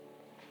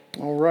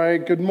All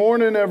right, good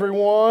morning,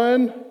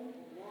 everyone.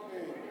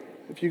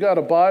 If you got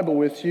a Bible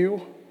with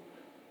you,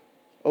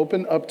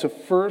 open up to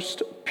 1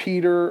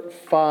 Peter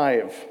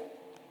 5.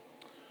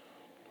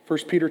 1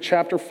 Peter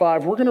chapter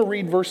 5. We're going to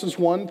read verses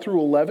 1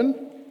 through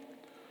 11.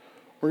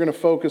 We're going to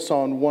focus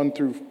on 1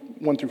 through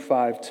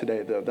 5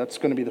 today, though. That's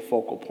going to be the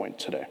focal point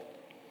today.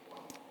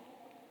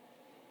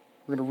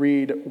 We're going to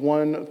read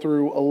 1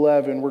 through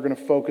 11. We're going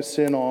to focus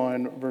in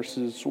on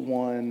verses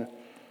 1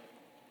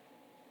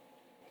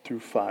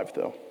 through 5,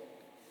 though.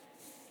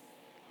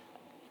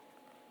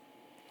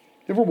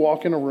 You ever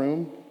walk in a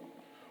room,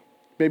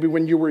 maybe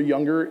when you were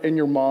younger and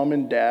your mom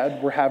and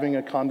dad were having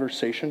a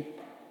conversation,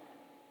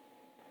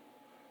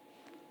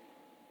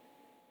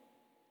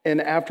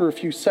 and after a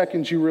few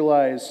seconds you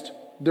realized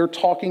they're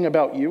talking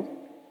about you?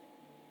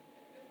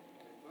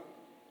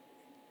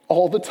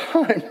 All the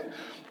time.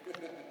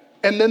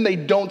 And then they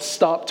don't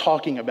stop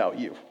talking about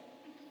you.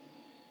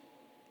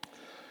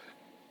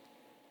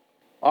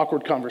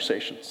 Awkward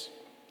conversations.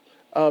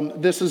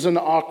 This is an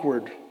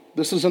awkward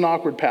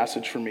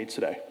passage for me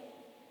today.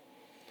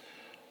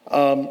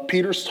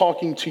 Peter's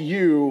talking to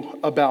you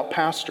about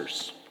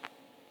pastors.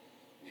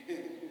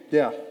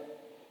 Yeah.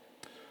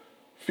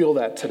 Feel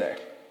that today.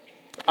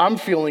 I'm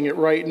feeling it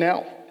right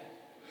now.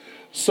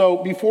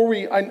 So before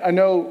I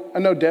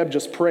know Deb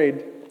just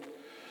prayed.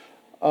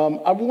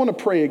 I want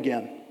to pray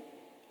again.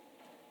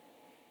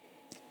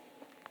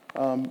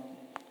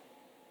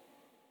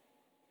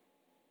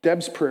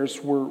 Deb's prayers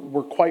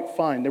were quite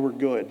fine. They were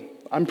good.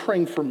 I'm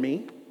praying for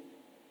me,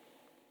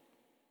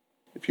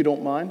 if you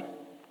don't mind.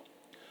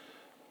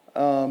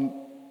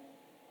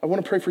 I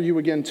want to pray for you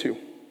again too.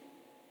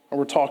 And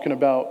we're talking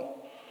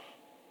about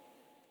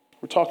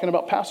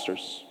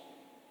pastors.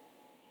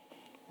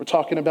 We're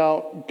talking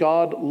about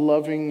God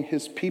loving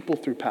his people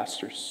through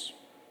pastors.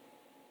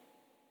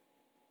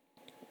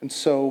 And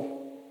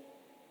so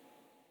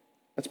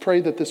let's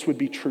pray that this would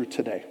be true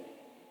today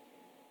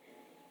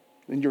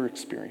in your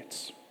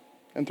experience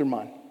and through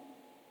mine.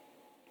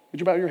 Would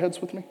you bow your heads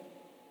with me?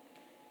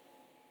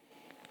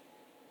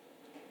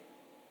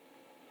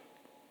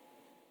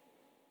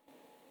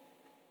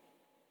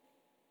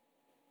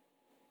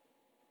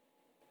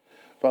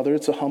 Father,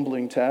 it's a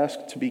humbling task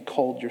to be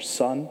called your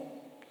son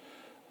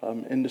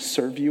and to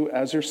serve you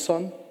as your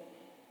son.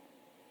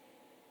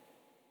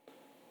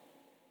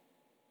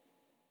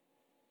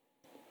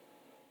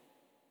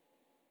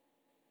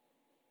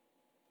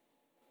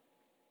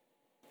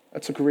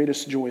 That's the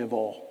greatest joy of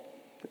all,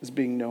 is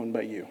being known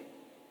by you.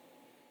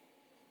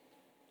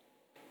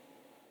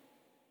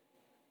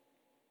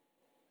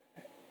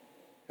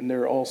 And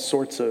there are all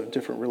sorts of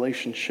different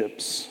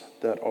relationships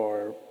that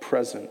are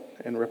present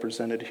and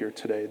represented here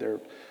today. There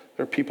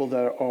are people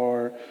that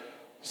are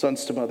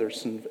sons to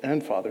mothers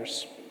and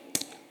fathers.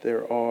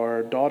 There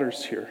are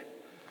daughters here.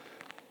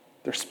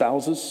 There are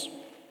spouses.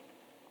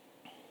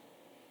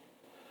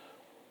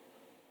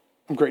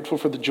 I'm grateful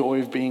for the joy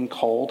of being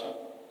called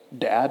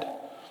dad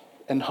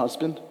and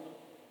husband.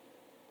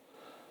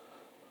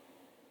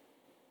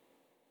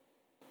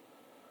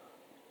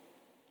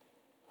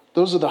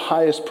 Those are the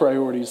highest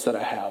priorities that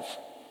I have.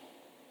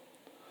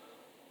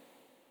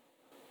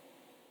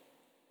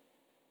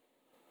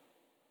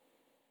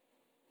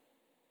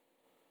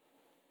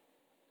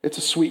 It's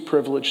a sweet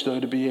privilege, though,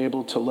 to be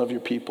able to love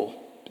your people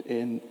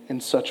in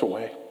such a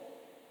way.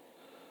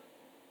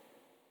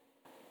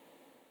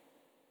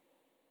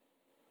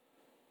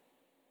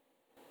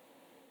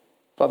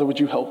 Father, would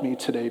you help me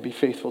today be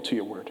faithful to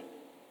your word?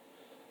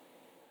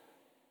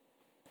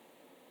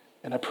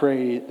 And I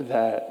pray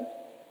that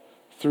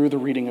through the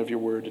reading of your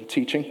word and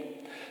teaching,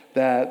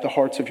 that the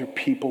hearts of your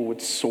people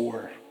would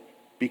soar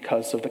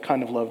because of the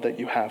kind of love that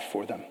you have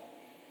for them.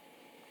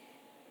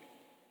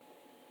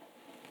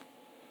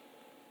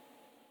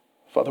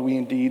 Father, we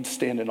indeed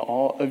stand in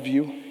awe of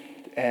you,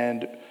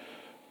 and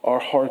our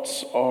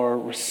hearts are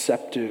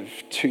receptive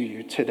to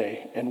you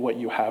today and what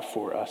you have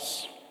for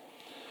us.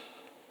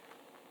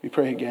 We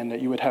pray again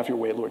that you would have your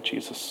way, Lord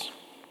Jesus.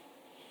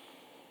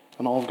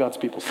 And all of God's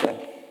people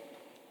said,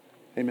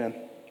 amen.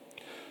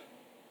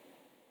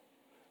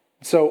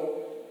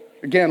 So,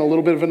 again, a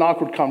little bit of an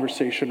awkward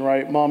conversation,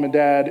 right? Mom and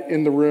dad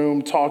in the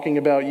room talking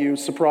about you.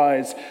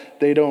 Surprise,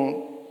 they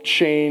don't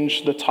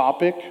change the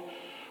topic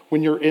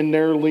when you're in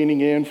there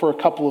leaning in for a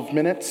couple of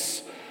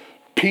minutes.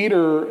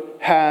 Peter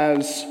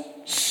has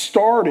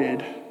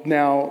started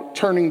now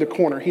turning the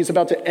corner. He's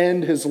about to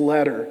end his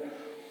letter.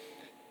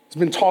 He's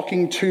been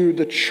talking to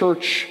the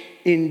church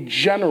in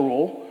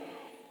general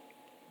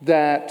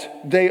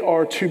that they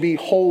are to be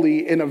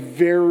holy in a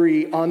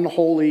very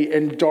unholy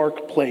and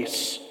dark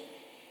place.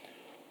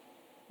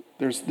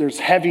 There's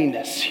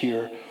heaviness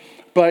here,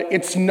 but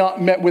it's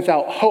not met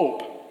without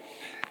hope.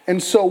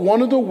 And so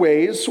one of the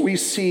ways we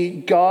see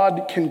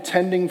God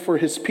contending for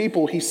his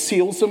people, he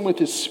seals them with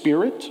his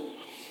spirit.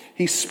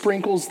 He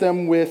sprinkles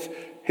them with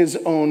his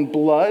own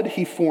blood.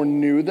 He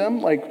foreknew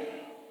them, like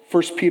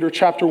 1 Peter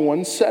chapter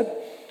 1 said.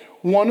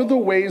 One of the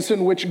ways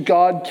in which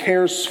God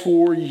cares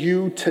for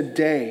you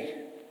today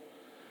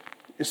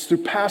is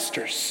through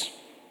pastors.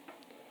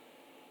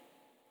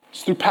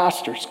 It's through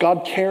pastors.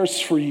 God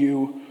cares for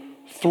you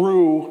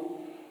through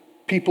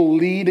people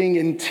leading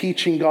and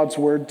teaching God's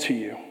word to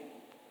you.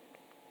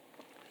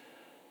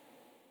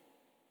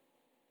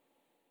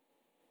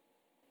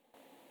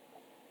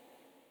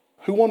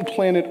 Who on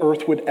planet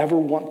Earth would ever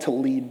want to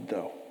lead,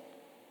 though?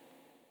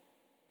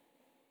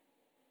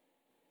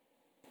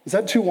 Is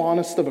that too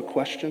honest of a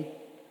question?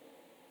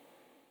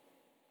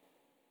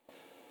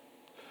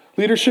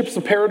 Leadership's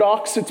a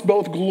paradox. It's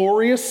both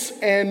glorious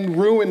and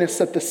ruinous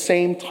at the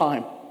same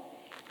time.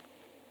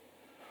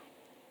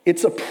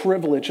 It's a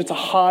privilege. It's a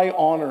high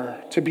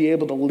honor to be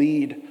able to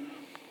lead.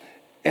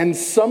 And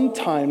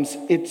sometimes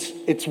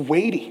it's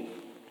weighty.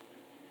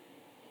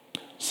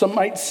 Some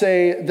might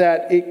say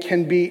that it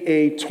can be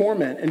a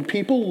torment, and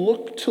people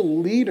look to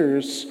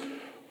leaders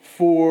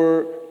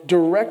for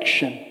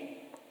direction.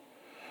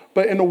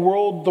 But in the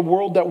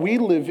world that we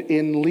live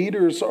in,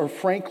 leaders are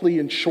frankly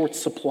in short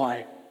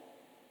supply.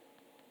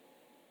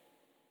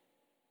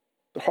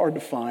 They're hard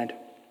to find.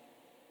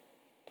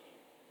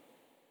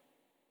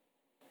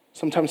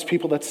 Sometimes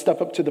people that step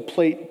up to the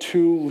plate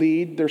to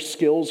lead, their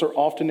skills are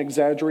often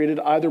exaggerated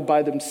either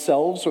by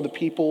themselves or the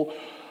people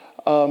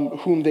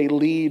whom they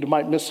lead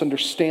might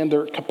misunderstand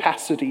their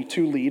capacity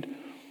to lead.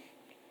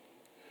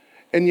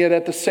 And yet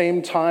at the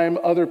same time,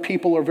 other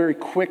people are very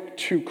quick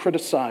to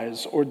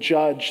criticize or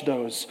judge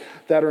those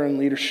that are in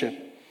leadership,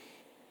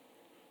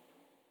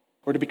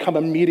 or to become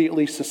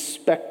immediately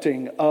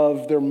suspecting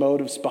of their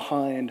motives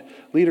behind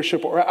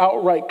leadership, or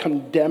outright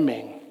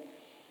condemning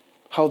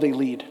how they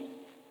lead.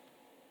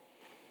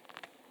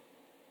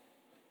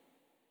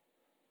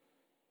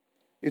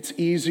 It's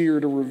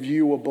easier to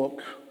review a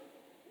book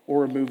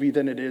or a movie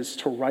than it is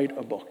to write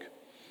a book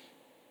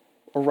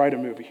or write a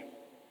movie.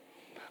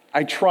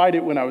 I tried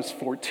it when I was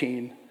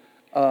 14.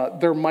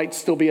 There might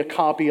still be a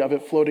copy of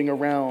it floating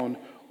around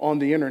on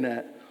the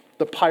internet.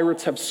 The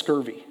Pirates Have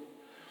Scurvy.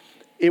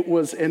 It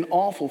was an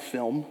awful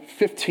film,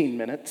 15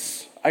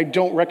 minutes. I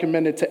don't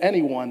recommend it to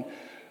anyone.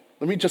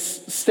 Let me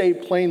just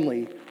state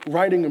plainly,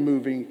 writing a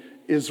movie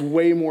is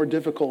way more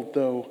difficult,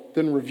 though,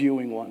 than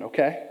reviewing one,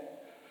 okay?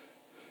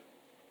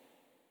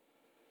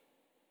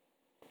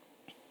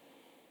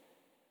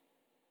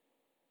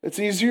 It's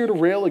easier to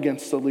rail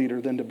against a leader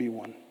than to be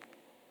one.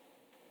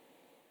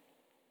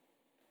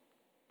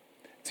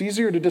 It's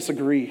easier to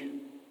disagree.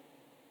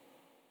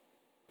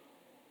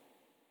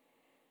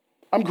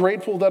 I'm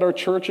grateful that our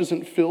church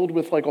isn't filled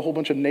with like a whole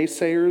bunch of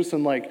naysayers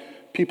and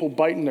like people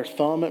biting their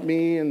thumb at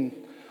me, and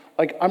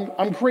like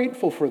I'm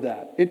grateful for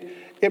that.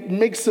 It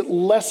makes it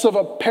less of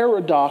a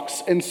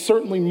paradox and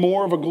certainly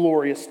more of a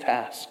glorious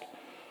task.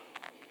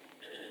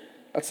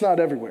 That's not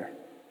everywhere.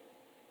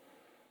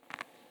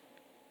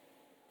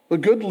 A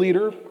good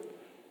leader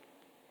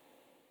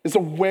is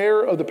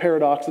aware of the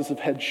paradoxes of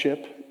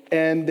headship,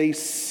 and they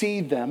see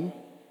them,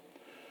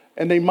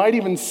 and they might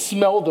even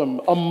smell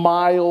them a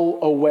mile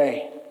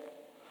away.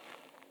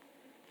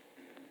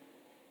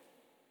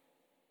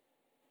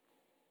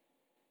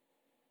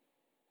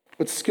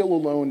 But skill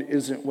alone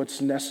isn't what's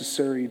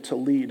necessary to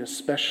lead,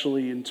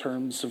 especially in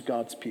terms of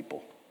God's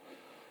people.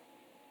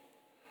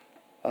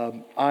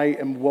 I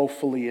am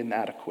woefully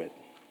inadequate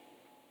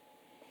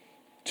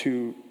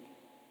to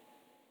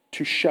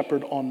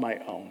shepherd on my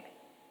own.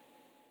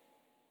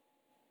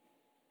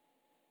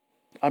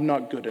 I'm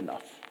not good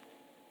enough.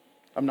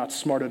 I'm not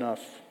smart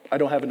enough. I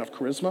don't have enough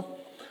charisma.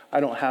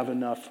 I don't have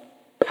enough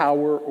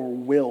power or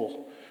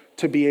will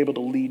to be able to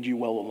lead you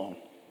well alone.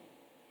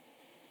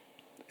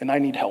 And I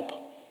need help.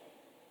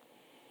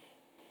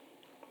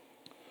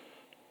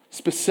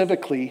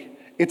 Specifically,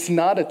 it's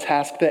not a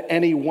task that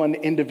any one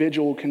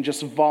individual can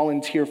just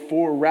volunteer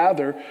for.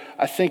 Rather,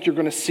 I think you're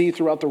going to see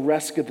throughout the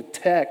rest of the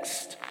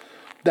text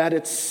that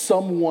it's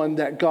someone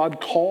that God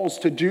calls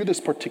to do this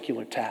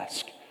particular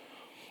task.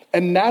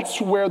 And that's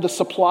where the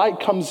supply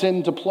comes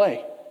into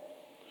play.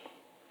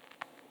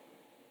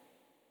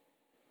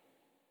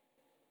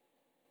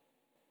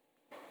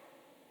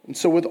 And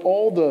so with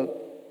all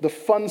the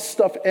fun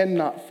stuff and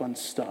not fun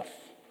stuff,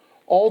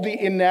 all the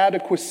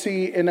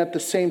inadequacy, and at the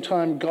same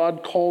time,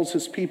 God calls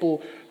his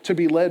people to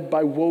be led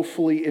by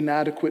woefully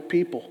inadequate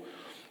people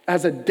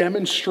as a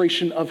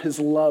demonstration of his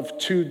love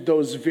to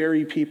those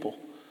very people.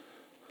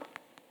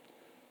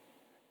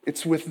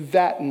 It's with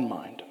that in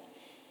mind.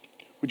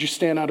 Would you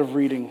stand out of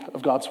reading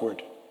of God's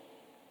word?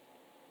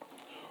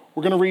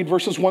 We're going to read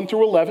verses 1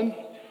 through 11.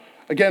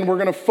 Again, we're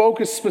going to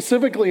focus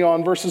specifically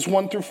on verses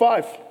 1 through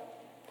 5.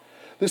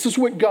 This is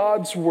what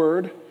God's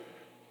word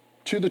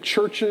to the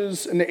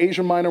churches in the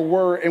Asia Minor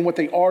were and what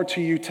they are to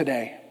you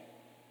today.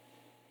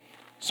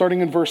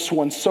 Starting in verse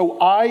 1. So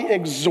I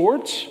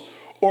exhort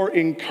or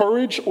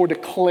encourage or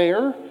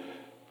declare,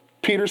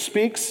 Peter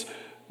speaks,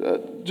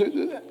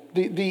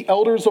 the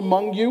elders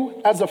among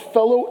you as a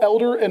fellow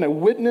elder and a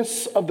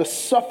witness of the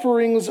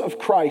sufferings of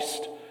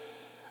Christ,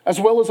 as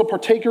well as a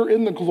partaker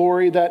in the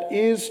glory that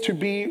is to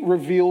be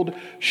revealed.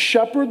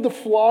 Shepherd the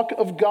flock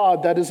of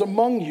God that is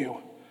among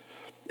you,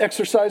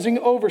 exercising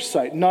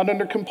oversight, not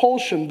under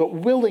compulsion, but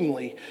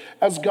willingly,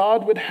 as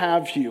God would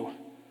have you,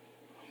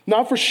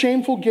 Not for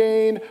shameful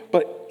gain,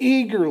 but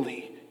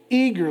eagerly,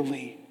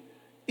 eagerly,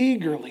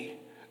 eagerly.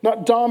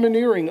 Not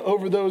domineering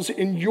over those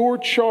in your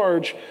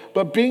charge,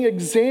 but being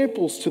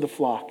examples to the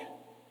flock.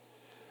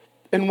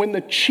 And when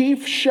the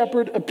chief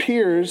shepherd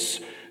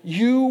appears,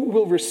 I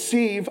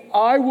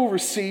will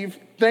receive,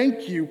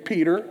 thank you,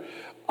 Peter,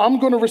 I'm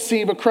going to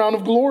receive a crown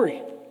of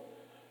glory.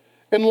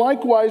 And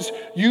likewise,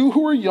 you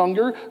who are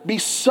younger, be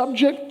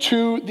subject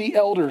to the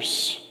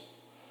elders.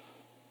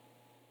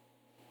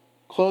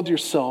 Clothe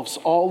yourselves,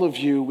 all of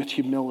you, with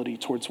humility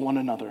towards one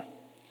another.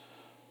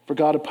 For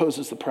God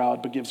opposes the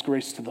proud, but gives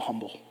grace to the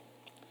humble.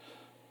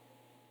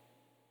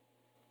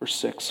 Verse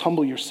 6,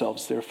 humble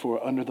yourselves,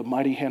 therefore, under the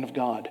mighty hand of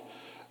God,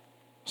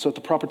 so at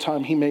the proper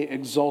time he may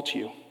exalt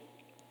you,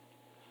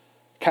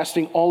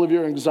 casting all of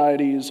your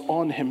anxieties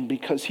on him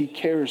because he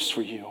cares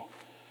for you.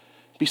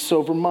 Be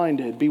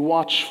sober-minded, be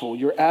watchful.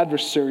 Your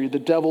adversary, the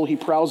devil, he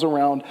prowls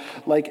around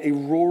like a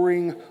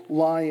roaring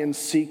lion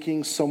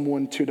seeking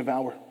someone to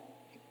devour.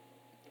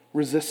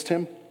 Resist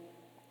him,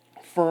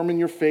 firm in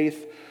your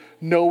faith,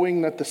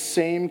 knowing that the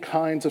same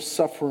kinds of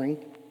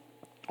suffering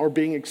are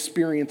being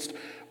experienced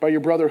by your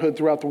brotherhood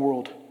throughout the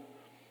world.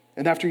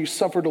 And after you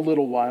suffered a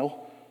little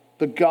while,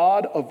 the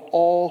God of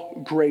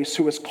all grace,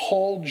 who has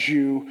called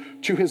you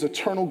to his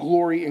eternal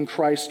glory in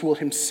Christ, will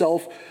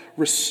himself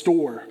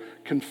restore,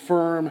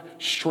 confirm,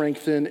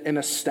 strengthen, and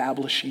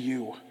establish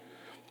you.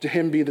 To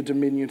him be the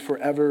dominion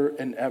forever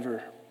and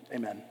ever.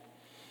 Amen.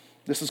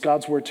 This is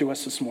God's word to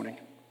us this morning.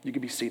 You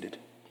can be seated.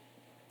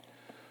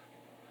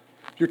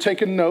 If you're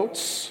taking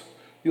notes,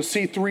 you'll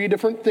see three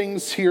different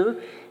things here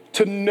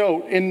to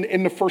note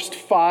in the first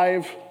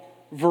 5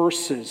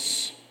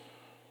 verses.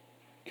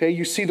 Okay,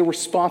 you see the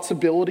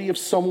responsibility of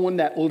someone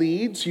that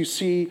leads. You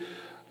see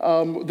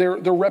their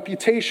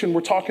reputation.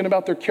 We're talking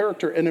about their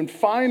character. And then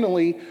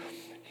finally,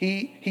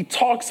 he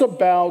talks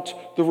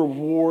about the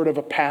reward of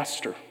a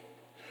pastor.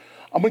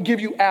 I'm going to give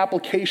you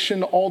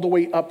application all the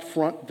way up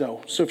front,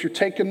 though. So if you're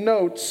taking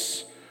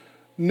notes,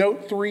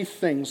 note 3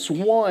 things.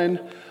 1,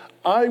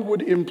 I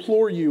would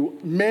implore you,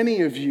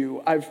 many of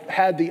you, I've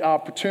had the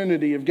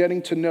opportunity of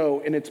getting to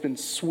know, and it's been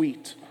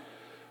sweet.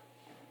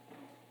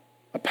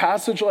 A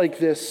passage like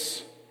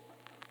this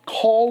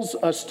calls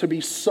us to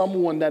be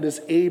someone that is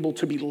able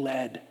to be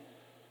led.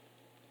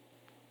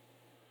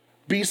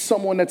 Be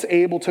someone that's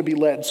able to be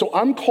led. So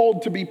I'm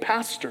called to be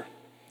pastor.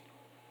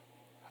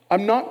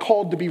 I'm not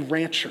called to be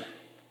rancher.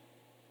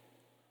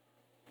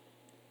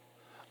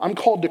 I'm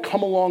called to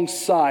come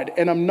alongside,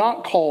 and I'm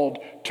not called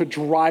to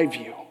drive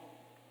you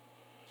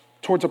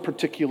towards a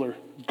particular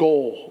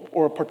goal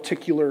or a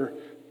particular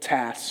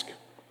task.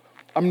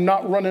 I'm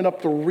not running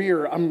up the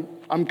rear.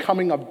 I'm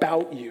coming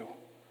about you.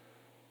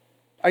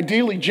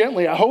 Ideally,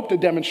 gently, I hope to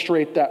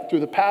demonstrate that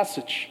through the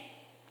passage.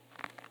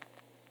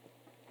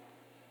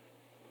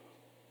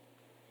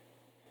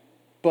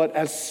 But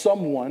as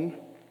someone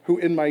who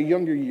in my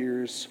younger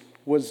years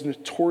was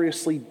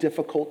notoriously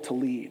difficult to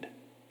lead,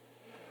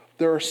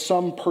 there are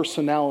some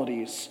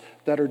personalities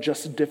that are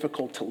just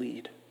difficult to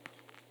lead.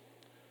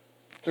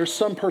 There's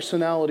some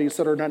personalities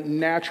that are not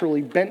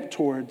naturally bent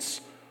towards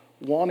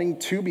wanting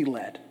to be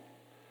led.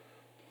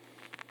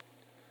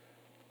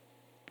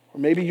 Or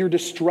maybe you're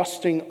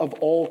distrusting of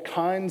all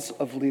kinds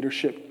of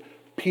leadership.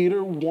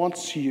 Peter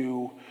wants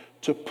you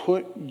to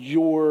put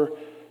your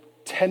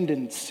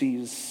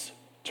tendencies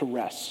to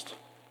rest,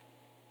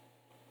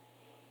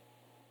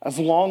 as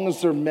long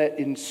as they're met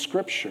in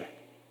Scripture,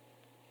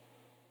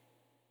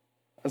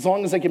 as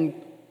long as they can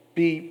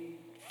be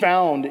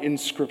found in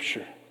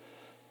Scripture,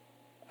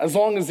 as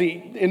long as the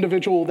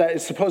individual that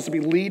is supposed to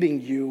be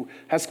leading you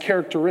has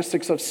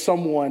characteristics of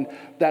someone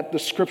that the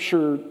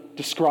Scripture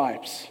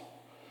describes.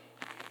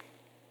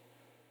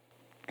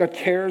 God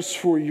cares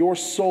for your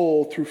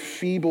soul through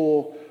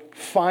feeble,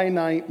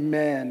 finite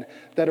men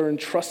that are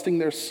entrusting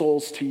their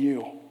souls to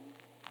you.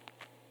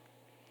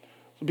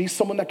 Be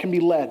someone that can be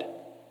led.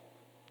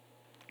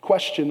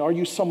 Question, are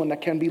you someone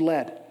that can be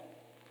led?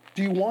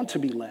 Do you want to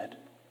be led?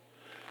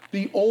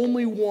 The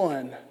only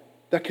one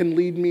that can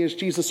lead me is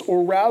Jesus,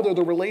 or rather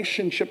the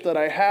relationship that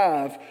I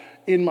have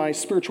in my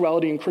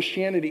spirituality and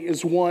Christianity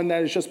is one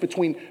that is just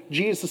between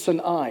Jesus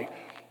and I.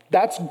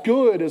 That's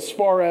good as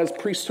far as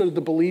priesthood of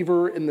the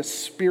believer in the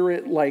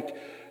Spirit, like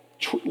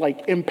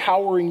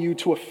empowering you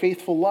to a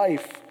faithful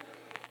life.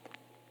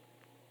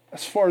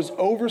 As far as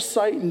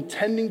oversight and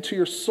tending to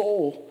your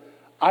soul,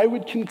 I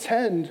would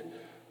contend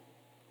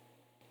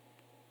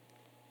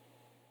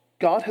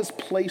God has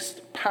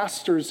placed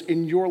pastors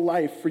in your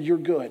life for your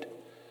good.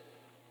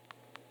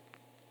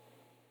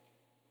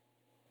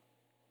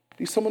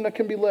 Be someone that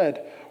can be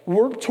led.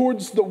 Work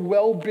towards the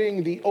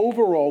well-being, the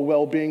overall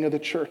well-being of the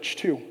church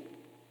too.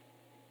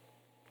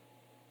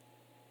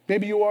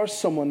 Maybe you are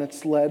someone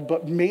that's led,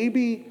 but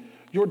maybe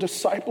your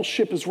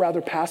discipleship is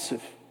rather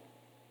passive.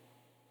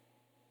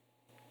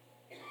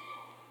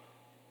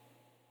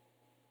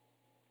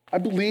 I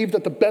believe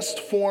that the best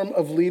form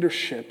of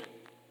leadership,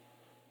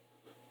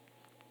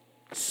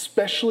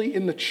 especially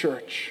in the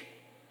church,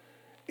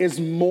 is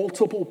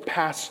multiple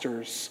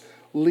pastors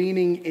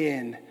leaning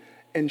in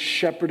and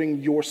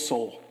shepherding your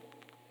soul.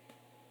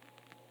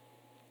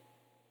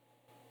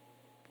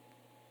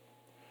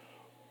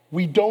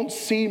 We don't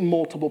see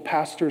multiple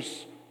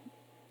pastors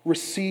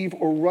receive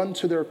or run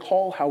to their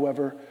call,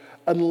 however,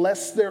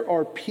 unless there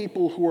are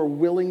people who are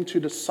willing to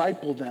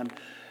disciple them.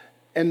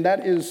 And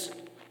that is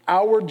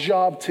our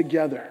job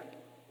together.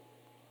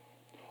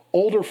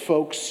 Older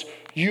folks,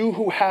 you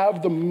who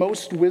have the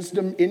most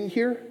wisdom in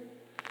here,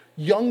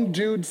 young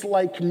dudes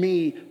like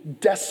me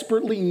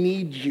desperately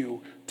need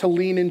you to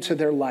lean into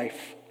their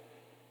life.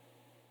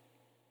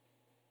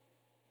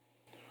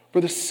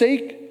 For the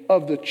sake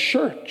of the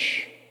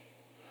church,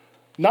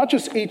 not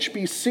just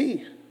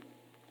HBC,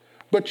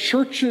 but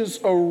churches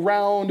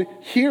around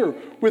here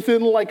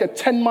within like a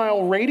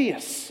 10-mile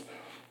radius.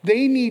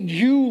 They need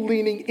you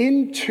leaning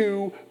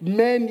into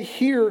men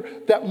here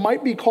that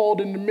might be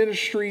called into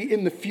ministry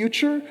in the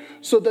future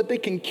so that they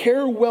can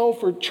care well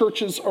for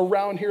churches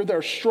around here that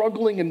are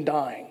struggling and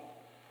dying.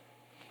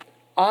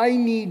 I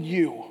need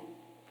you.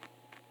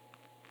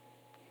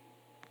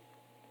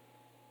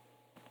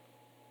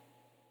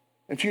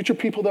 And future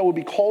people that will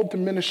be called to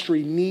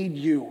ministry need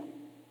you.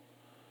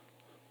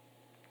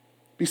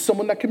 Be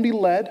someone that can be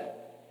led.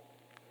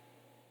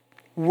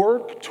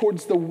 Work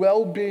towards the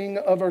well-being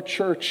of our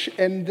church,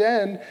 and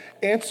then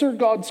answer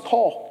God's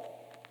call.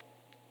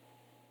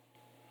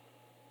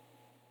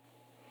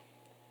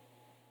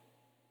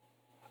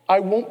 I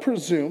won't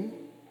presume,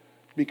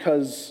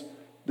 because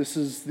this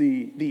is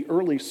the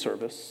early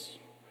service,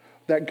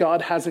 that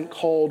God hasn't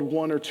called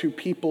one or two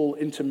people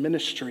into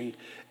ministry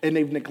and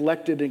they've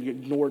neglected and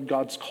ignored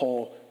God's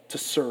call to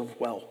serve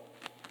well.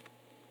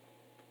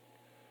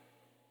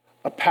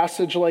 A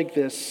passage like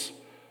this,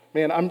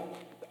 man,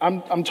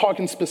 I'm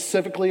talking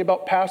specifically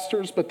about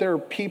pastors, but there are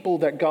people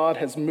that God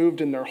has moved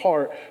in their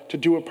heart to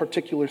do a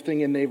particular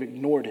thing and they've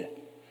ignored it.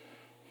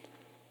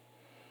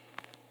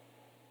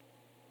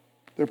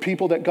 There are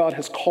people that God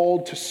has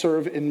called to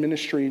serve in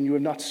ministry and you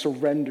have not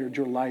surrendered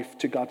your life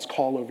to God's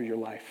call over your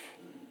life.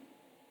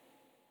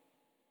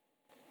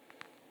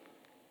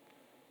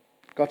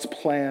 God's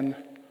plan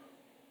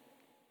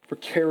for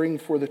caring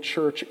for the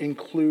church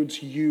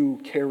includes you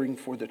caring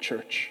for the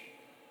church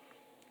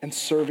and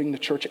serving the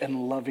church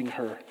and loving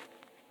her.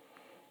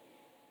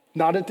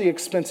 Not at the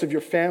expense of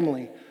your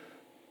family.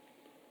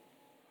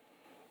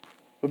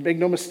 But make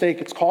no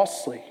mistake, it's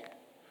costly.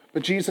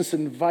 But Jesus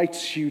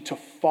invites you to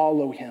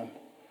follow him,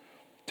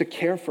 to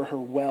care for her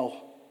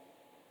well.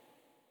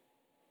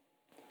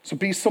 So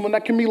be someone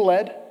that can be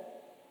led.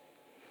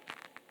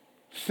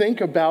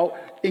 Think about,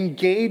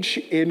 engage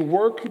in,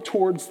 work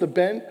towards the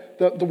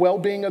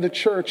well-being of the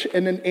church,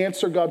 and then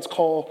answer God's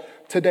call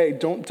today.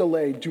 Don't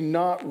delay. Do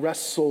not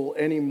wrestle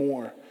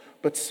anymore,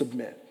 but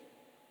submit.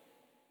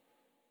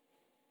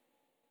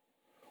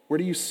 Where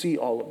do you see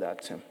all of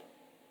that, Tim?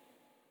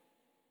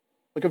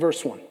 Look at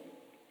verse 1.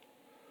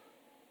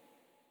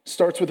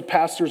 Starts with the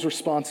pastor's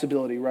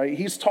responsibility, right?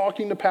 He's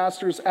talking to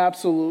pastors,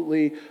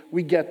 absolutely.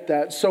 We get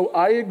that. So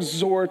I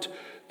exhort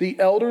the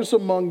elders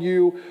among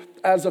you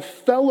as a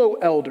fellow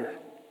elder.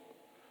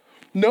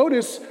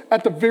 Notice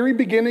at the very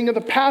beginning of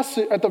the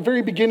passage, at the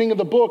very beginning of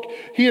the book,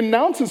 he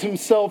announces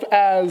himself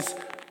as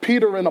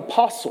Peter, an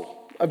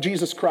apostle of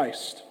Jesus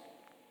Christ.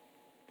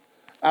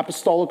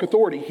 Apostolic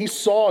authority. He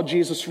saw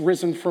Jesus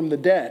risen from the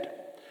dead.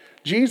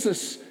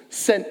 Jesus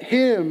sent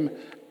him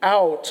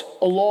out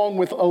along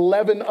with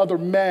 11 other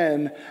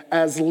men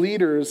as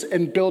leaders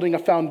in building a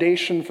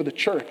foundation for the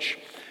church.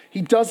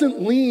 He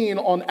doesn't lean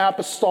on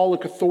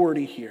apostolic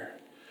authority here.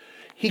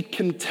 He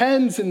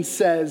contends and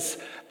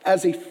says,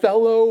 as a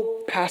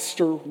fellow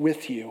pastor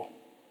with you.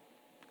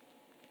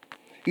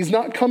 He's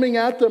not coming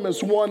at them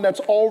as one that's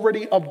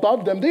already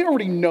above them. They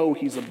already know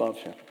he's above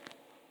him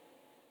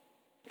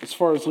as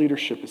far as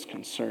leadership is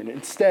concerned.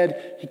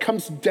 Instead, he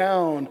comes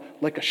down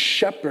like a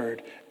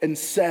shepherd and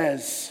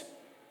says,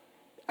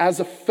 as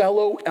a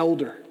fellow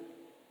elder,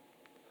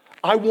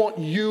 I want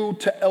you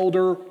to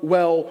elder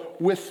well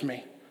with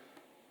me.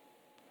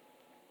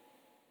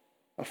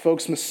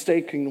 Folks,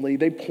 mistakenly,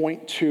 they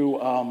point to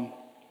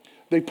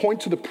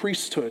the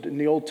priesthood in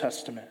the Old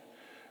Testament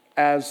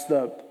as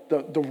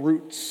the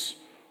roots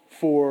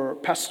for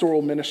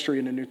pastoral ministry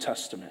in the New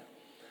Testament.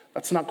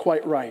 That's not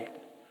quite right.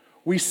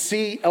 We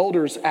see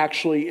elders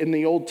actually in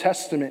the Old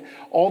Testament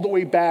all the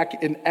way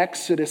back in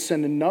Exodus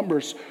and in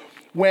Numbers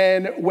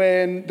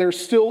when they're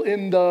still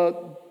in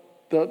the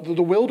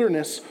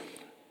wilderness.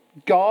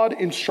 God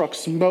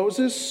instructs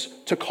Moses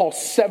to call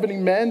 70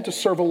 men to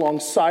serve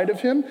alongside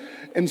of him,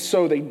 and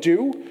so they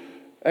do.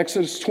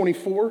 Exodus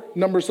 24,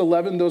 Numbers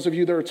 11, those of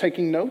you that are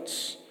taking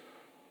notes.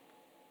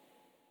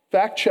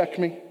 Fact check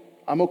me.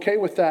 I'm okay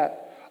with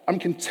that. I'm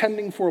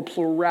contending for a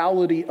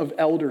plurality of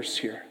elders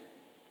here.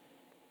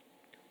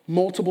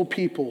 Multiple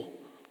people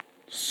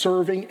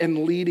serving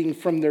and leading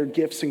from their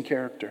gifts and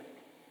character.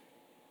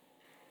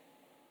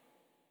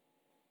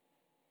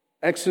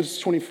 Exodus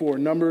 24,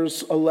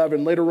 Numbers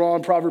 11. Later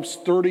on, Proverbs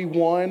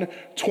 31,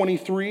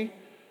 23.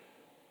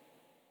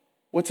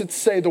 What's it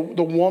say? The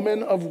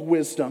woman of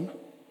wisdom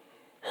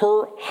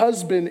Her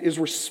husband is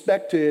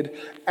respected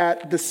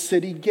at the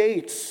city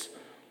gates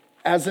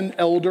as an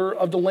elder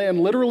of the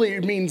land. Literally,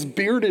 it means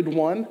bearded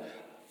one.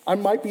 I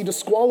might be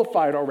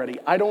disqualified already.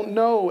 I don't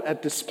know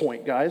at this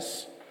point,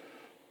 guys.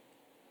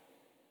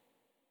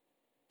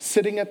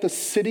 Sitting at the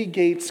city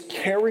gates,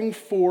 caring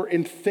for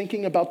and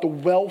thinking about the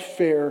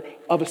welfare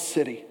of a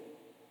city.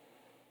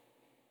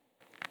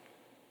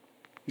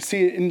 You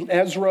see, in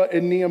Ezra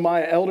and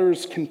Nehemiah,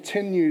 elders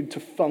continued to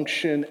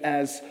function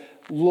as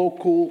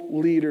local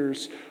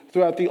leaders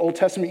throughout the Old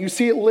Testament. You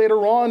see it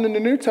later on in the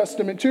New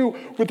Testament too,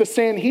 with the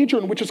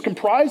Sanhedrin, which is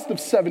comprised of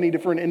 70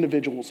 different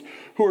individuals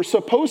who are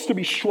supposed to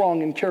be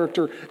strong in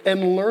character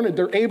and learned.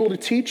 They're able to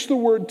teach the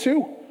word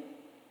too.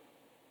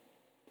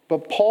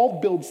 But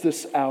Paul builds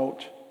this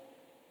out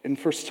in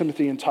 1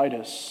 Timothy and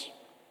Titus.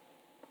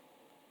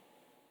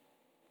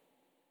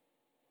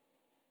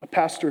 A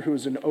pastor who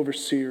is an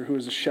overseer, who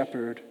is a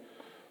shepherd,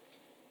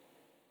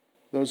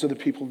 those are the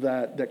people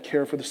that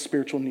care for the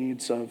spiritual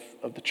needs of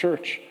the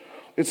church.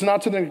 It's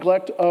not to the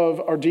neglect of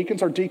our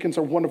deacons. Our deacons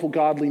are wonderful,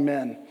 godly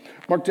men.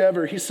 Mark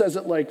Dever, he says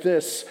it like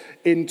this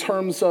in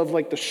terms of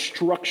like the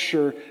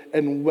structure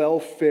and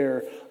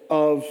welfare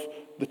of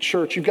the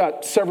church. You've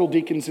got several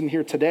deacons in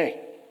here today.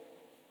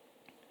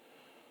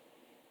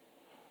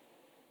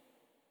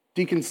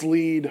 Deacons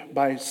lead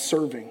by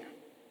serving.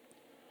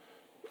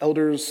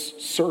 Elders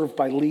serve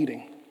by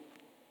leading.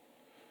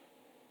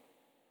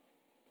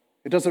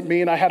 It doesn't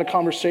mean I had a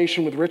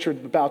conversation with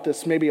Richard about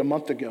this maybe a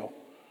month ago,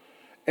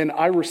 and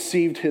I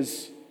received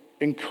his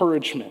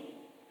encouragement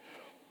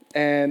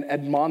and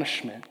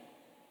admonishment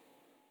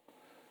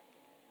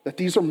that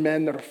these are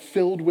men that are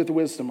filled with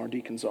wisdom, our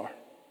deacons are.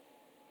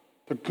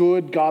 They're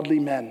good, godly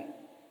men.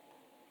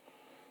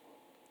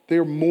 They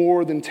are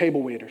more than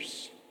table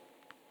waiters.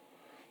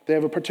 They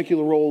have a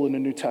particular role in the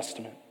New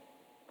Testament.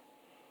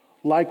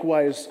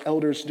 Likewise,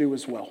 elders do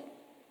as well.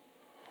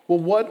 Well,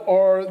 what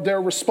are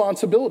their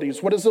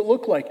responsibilities? What does it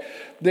look like?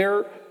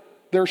 They're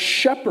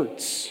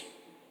shepherds.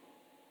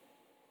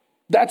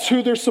 That's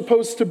who they're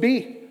supposed to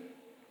be.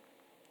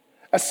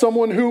 As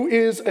someone who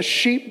is a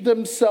sheep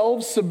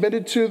themselves,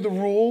 submitted to the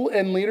rule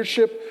and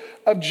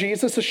leadership of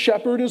Jesus, a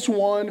shepherd is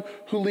one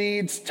who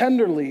leads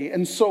tenderly.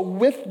 And so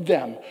with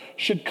them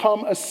should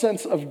come a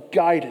sense of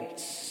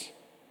guidance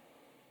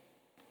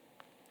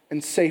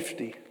and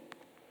safety.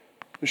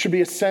 There should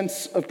be a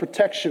sense of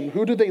protection.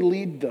 Who do they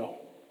lead, though?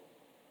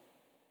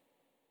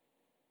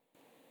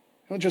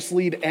 They don't just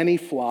lead any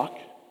flock.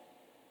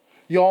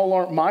 Y'all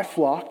aren't my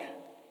flock.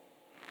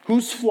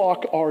 Whose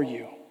flock are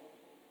you?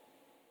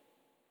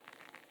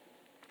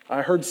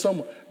 I heard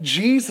someone.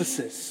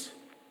 Jesus's.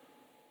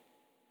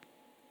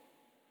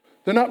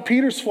 They're not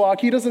Peter's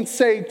flock. He doesn't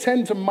say,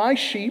 tend to my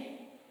sheep.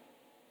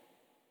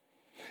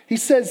 He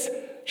says,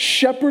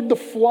 shepherd the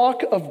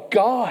flock of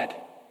God.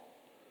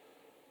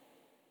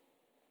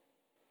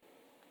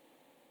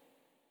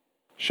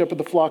 Shepherd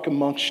the flock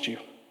amongst you.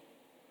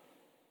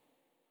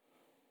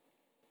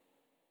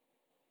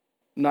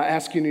 I'm not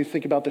asking you to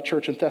think about the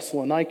church in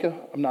Thessalonica.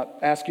 I'm not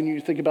asking you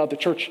to think about the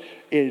church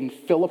in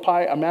Philippi.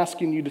 I'm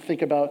asking you to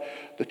think about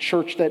the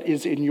church that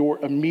is in your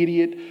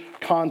immediate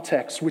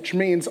context, which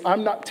means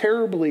I'm not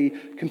terribly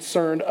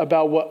concerned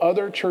about what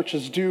other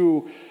churches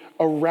do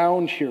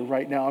around here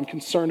right now. I'm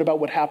concerned about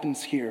what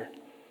happens here.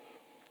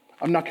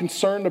 I'm not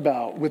concerned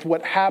about with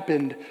what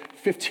happened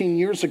 15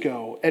 years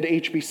ago at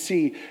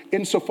HBC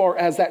insofar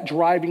as that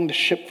driving the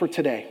ship for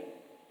today.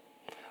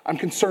 I'm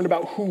concerned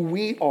about who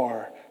we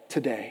are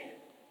today.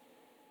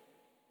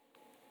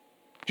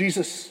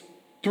 Jesus,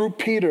 through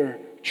Peter,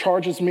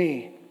 charges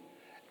me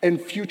and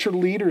future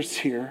leaders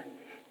here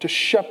to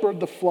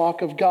shepherd the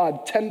flock of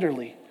God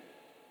tenderly.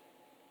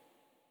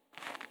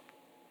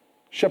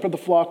 Shepherd the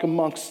flock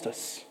amongst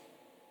us.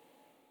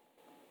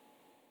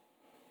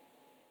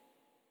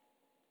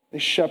 They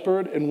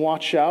shepherd and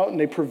watch out and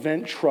they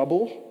prevent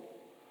trouble.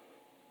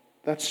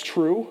 That's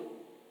true.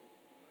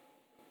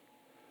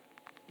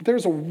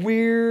 There's a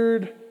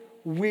weird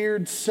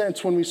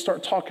sense when we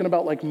start talking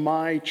about like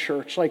my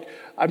church. Like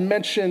I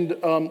mentioned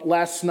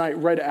last night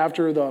right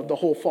after the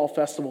whole fall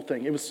festival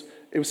thing. It was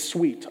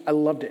sweet. I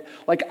loved it.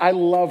 Like I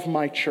love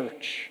my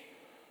church.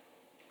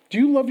 Do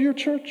you love your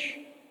church?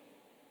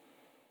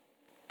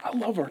 I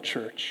love our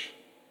church.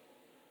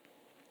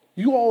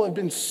 You all have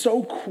been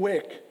so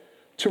quick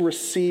to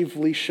receive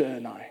Leisha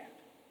and I.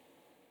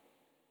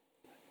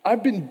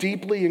 I've been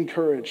deeply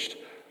encouraged.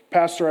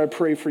 Pastor, I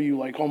pray for you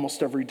like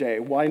almost every day.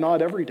 Why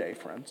not every day,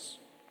 friends?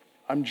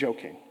 I'm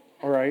joking,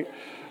 all right?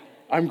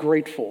 I'm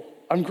grateful.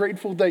 I'm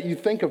grateful that you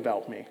think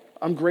about me.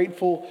 I'm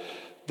grateful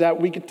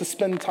that we get to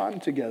spend time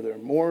together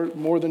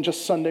more than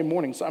just Sunday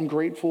mornings. I'm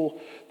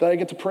grateful that I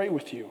get to pray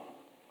with you.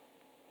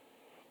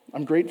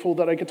 I'm grateful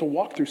that I get to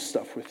walk through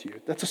stuff with you.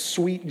 That's a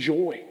sweet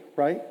joy,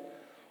 right?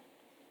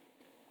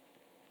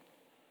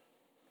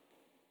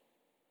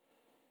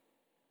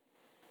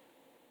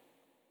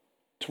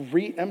 To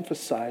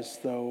re-emphasize,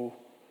 though,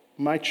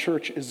 my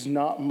church is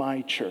not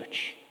my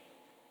church.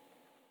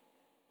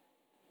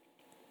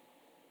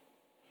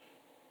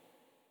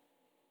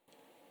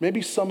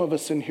 Maybe some of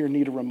us in here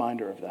need a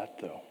reminder of that,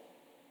 though.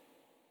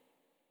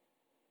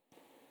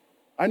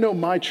 I know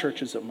my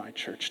church isn't my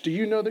church. Do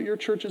you know that your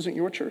church isn't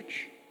your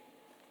church?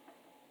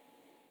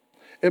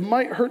 It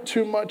might hurt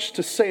too much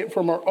to say it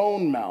from our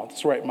own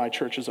mouths, right? My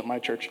church isn't my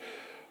church.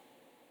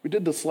 We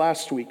did this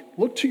last week.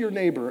 Look to your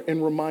neighbor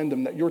and remind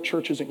them that your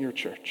church isn't your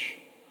church.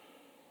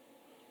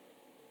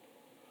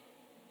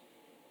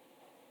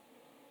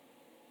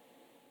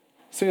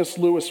 C.S.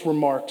 Lewis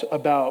remarked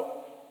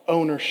about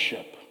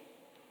ownership,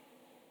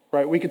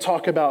 right? We could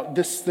talk about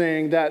this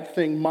thing, that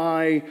thing,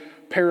 my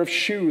pair of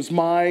shoes,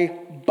 my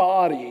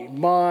body,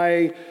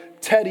 my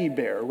teddy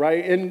bear,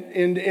 right?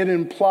 And it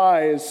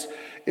implies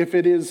if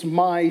it is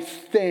my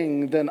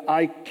thing, then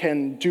I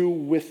can do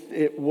with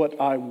it what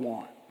I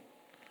want.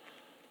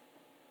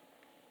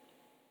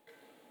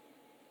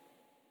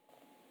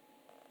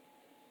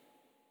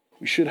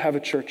 We should have a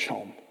church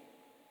home.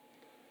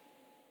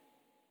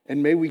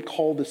 And may we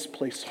call this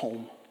place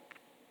home.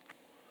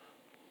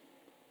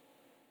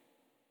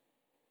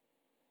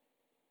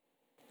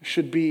 It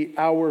should be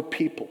our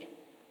people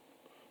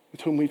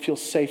with whom we feel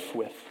safe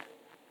with.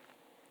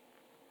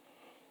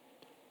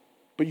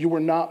 But you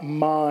are not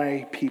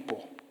my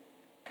people,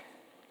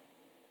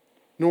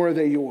 nor are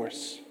they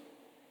yours.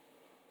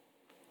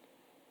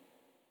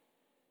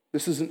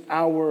 This isn't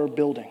our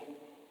building.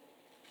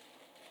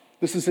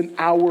 This isn't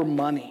our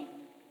money.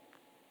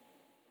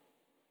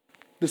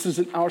 This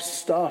isn't our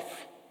stuff.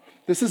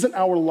 This isn't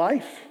our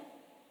life.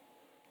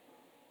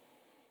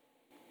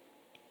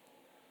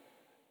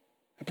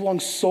 It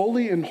belongs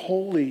solely and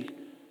wholly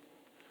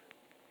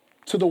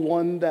to the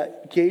one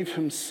that gave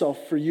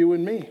himself for you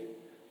and me.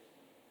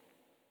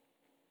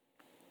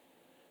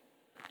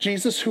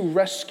 Jesus, who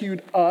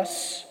rescued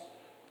us,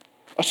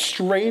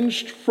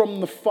 estranged from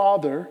the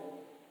Father,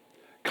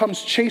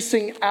 comes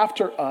chasing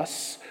after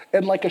us,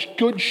 and like a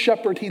good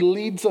shepherd, he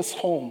leads us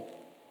home.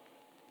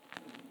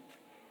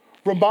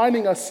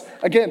 Reminding us,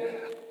 again,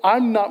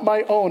 I'm not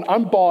my own.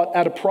 I'm bought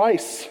at a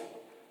price.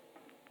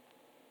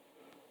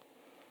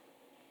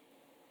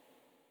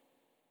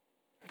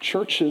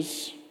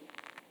 Churches,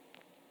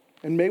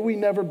 and may we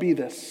never be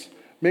this.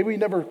 May we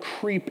never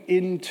creep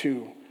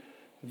into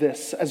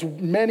this. As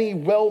many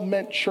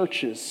well-meant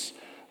churches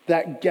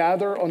that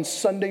gather on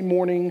Sunday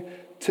morning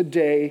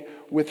today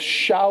with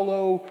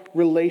shallow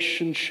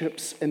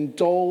relationships and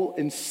dull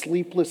and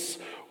sleepless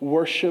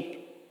worship,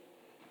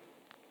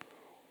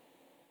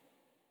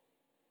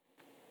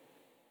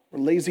 or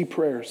lazy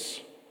prayers,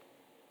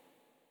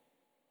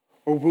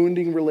 or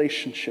wounding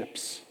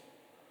relationships,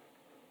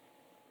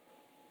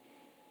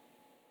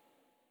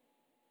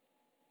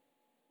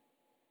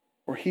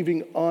 or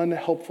heaving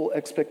unhelpful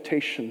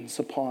expectations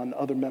upon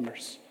other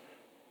members.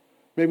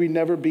 May we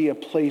never be a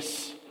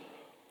place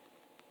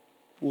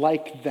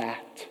like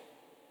that.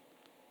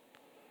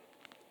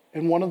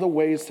 And one of the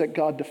ways that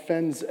God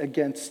defends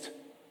against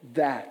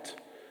that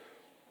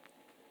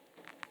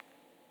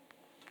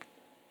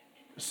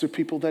is through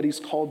people that he's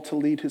called to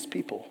lead his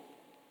people.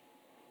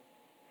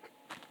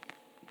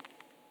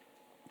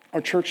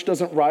 Our church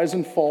doesn't rise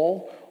and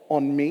fall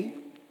on me.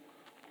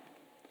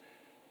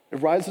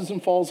 It rises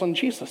and falls on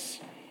Jesus.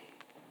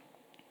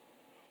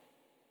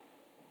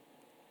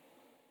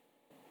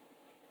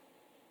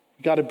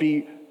 We got to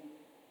be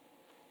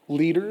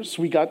leaders.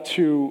 We got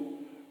to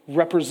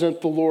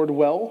represent the Lord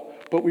well,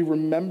 but we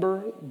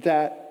remember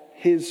that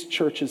his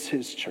church is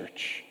his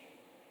church.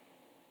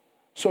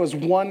 So as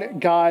one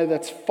guy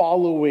that's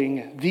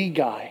following the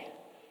guy,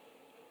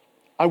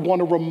 I want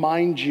to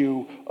remind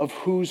you of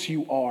whose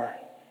you are.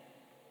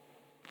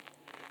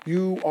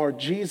 You are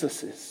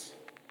Jesus's.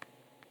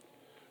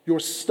 Your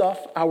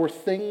stuff, our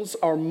things,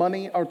 our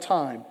money, our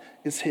time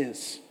is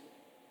his.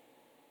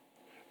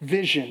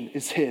 Vision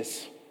is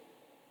his.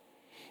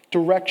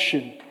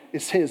 Direction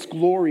is his.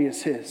 Glory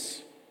is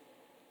his.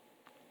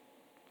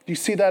 Do you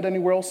see that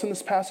anywhere else in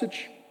this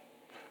passage?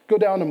 Go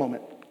down a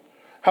moment.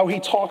 How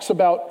he talks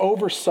about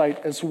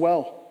oversight as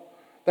well.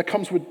 That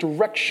comes with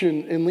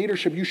direction and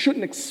leadership. You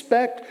shouldn't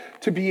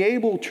expect to be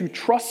able to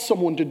trust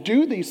someone to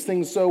do these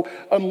things, though,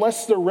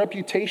 unless their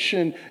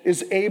reputation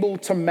is able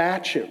to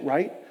match it,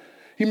 right?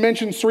 He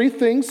mentions three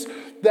things: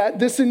 that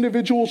this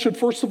individual should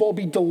first of all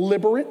be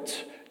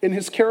deliberate in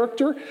his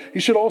character. He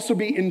should also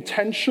be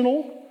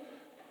intentional.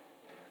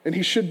 And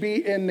he should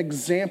be an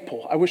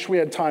example. I wish we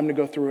had time to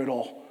go through it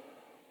all.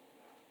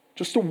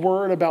 Just a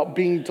word about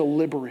being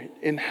deliberate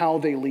in how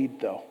they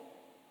lead, though.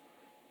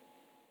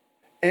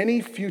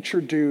 Any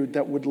future dude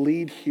that would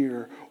lead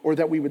here or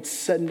that we would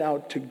send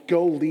out to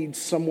go lead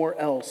somewhere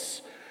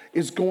else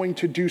is going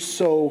to do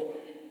so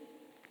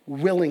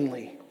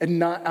willingly and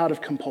not out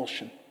of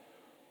compulsion.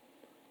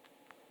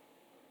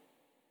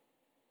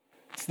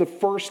 It's the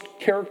first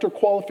character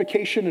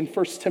qualification in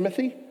 1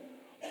 Timothy.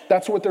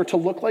 That's what they're to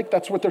look like.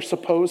 That's what they're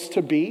supposed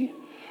to be.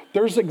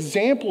 There's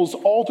examples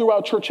all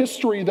throughout church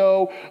history,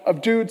 though,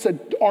 of dudes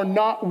that are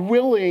not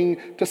willing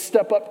to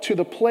step up to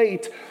the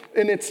plate.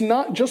 And it's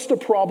not just a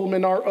problem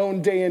in our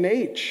own day and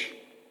age.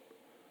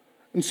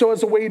 And so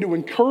as a way to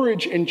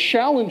encourage and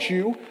challenge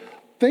you,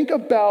 think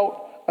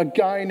about a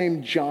guy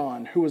named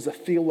John who was a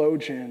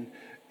theologian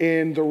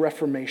in the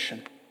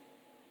Reformation.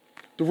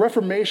 The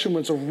Reformation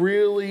was a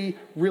really,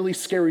 really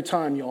scary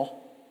time, y'all.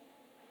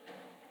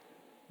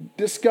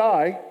 This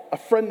guy, a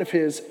friend of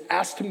his,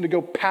 asked him to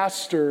go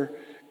pastor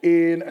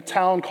in a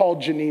town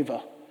called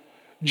Geneva.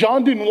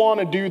 John didn't want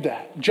to do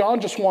that. John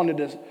just wanted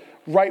to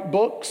write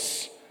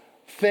books,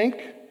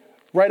 think,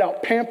 write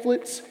out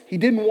pamphlets. He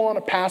didn't want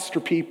to pastor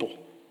people.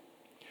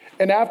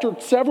 And after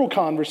several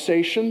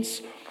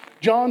conversations,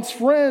 John's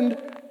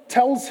friend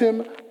tells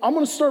him, I'm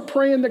going to start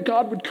praying that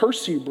God would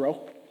curse you,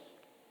 bro.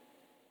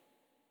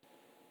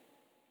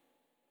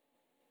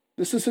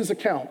 This is his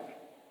account.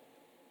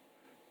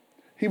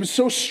 He was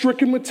so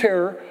stricken with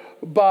terror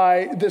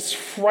by this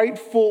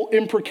frightful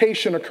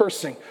imprecation or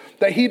cursing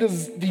that he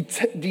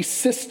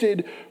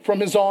desisted from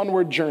his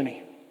onward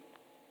journey.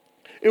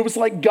 It was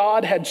like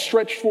God had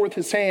stretched forth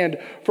his hand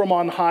from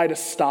on high to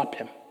stop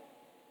him.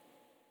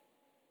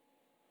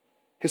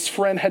 His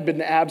friend had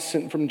been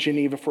absent from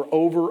Geneva for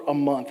over a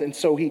month, and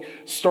so he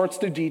starts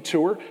the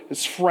detour.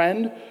 His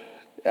friend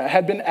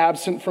had been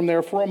absent from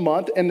there for a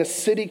month, and the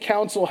city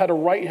council had to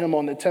write him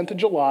on the 10th of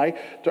July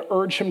to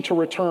urge him to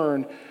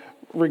return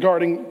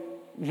regarding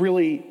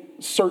really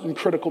certain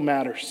critical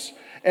matters.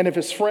 And if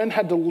his friend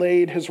had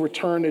delayed his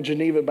return to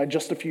Geneva by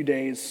just a few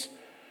days,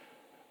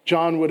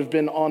 John would have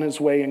been on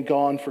his way and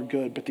gone for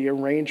good. But the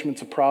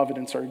arrangements of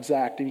providence are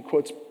exact. And he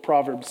quotes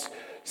Proverbs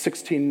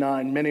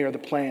 16:9, many are the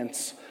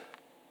plans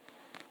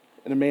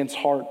in a man's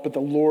heart, but the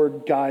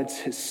Lord guides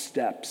his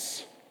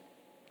steps.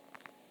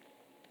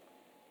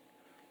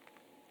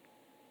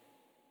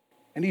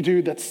 Any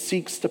dude that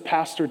seeks to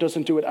pastor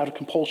doesn't do it out of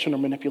compulsion or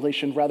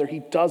manipulation. Rather, he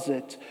does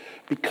it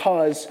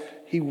because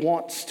he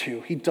wants to.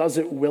 He does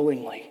it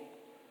willingly.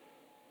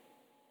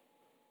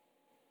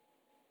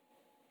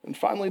 And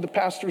finally, the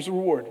pastor's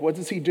reward. What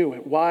does he do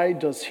it? Why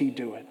does he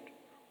do it?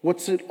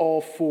 What's it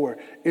all for?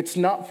 It's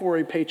not for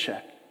a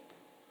paycheck.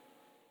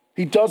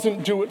 He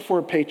doesn't do it for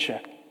a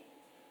paycheck.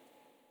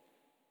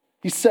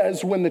 He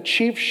says, when the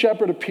chief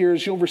shepherd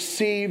appears, you'll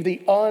receive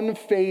the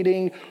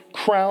unfading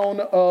crown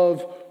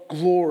of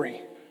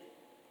glory.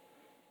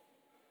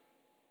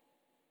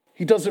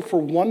 He does it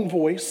for one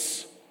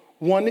voice,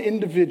 one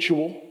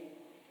individual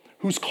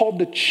who's called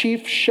the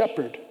chief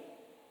shepherd.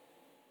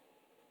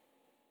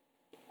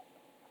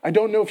 I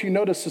don't know if you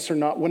notice this or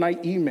not. When I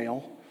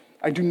email,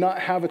 I do not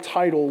have a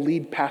title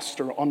lead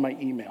pastor on my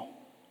email.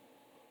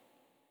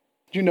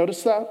 Did you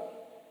notice that?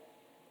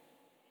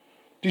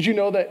 Did you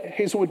know that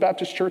Hazelwood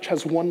Baptist Church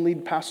has one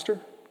lead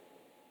pastor?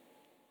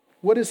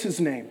 What is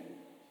his name?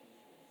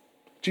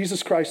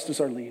 Jesus Christ is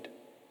our lead.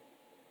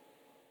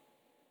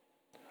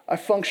 I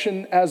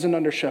function as an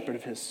under shepherd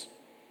of his.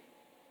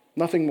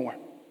 Nothing more.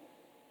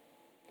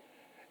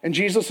 And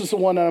Jesus is the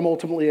one that I'm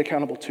ultimately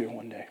accountable to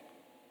one day.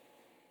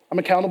 I'm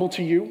accountable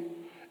to you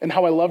and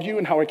how I love you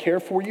and how I care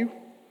for you.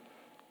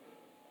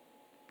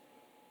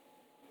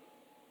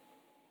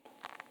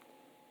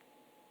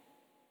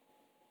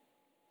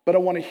 But I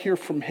want to hear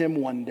from him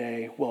one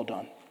day, well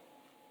done.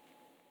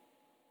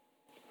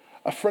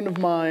 A friend of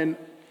mine,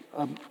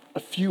 a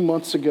few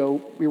months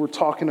ago, we were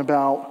talking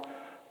about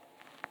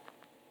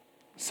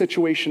a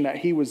situation that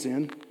he was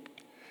in.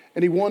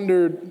 And he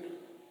wondered,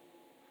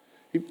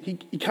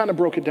 he kind of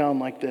broke it down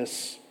like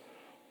this.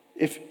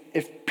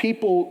 If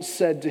people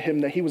said to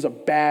him that he was a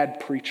bad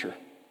preacher,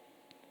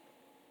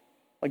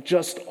 like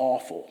just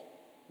awful,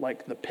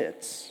 like the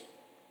pits,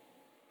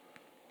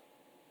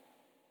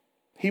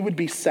 he would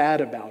be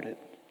sad about it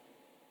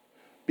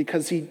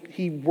because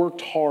he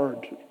worked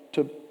hard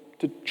to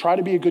try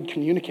to be a good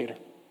communicator.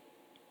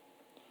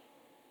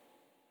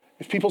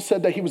 If people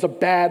said that he was a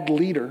bad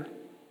leader,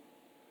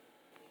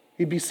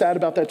 he'd be sad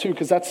about that too,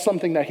 because that's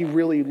something that he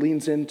really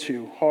leans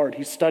into hard.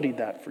 He studied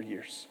that for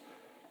years.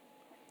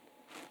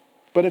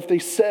 But if they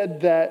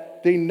said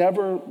that they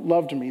never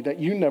loved me, that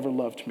you never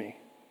loved me,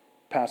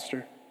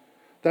 Pastor,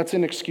 that's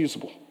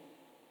inexcusable.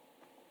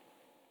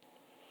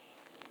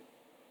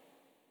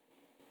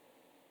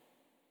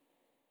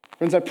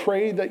 Friends, I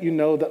pray that you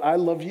know that I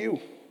love you.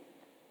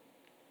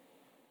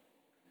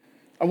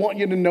 I want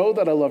you to know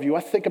that I love you. I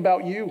think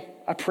about you.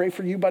 I pray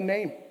for you by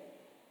name.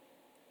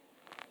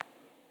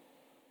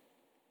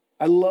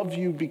 I love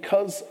you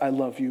because I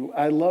love you.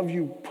 I love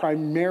you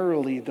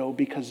primarily, though,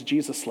 because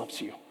Jesus loves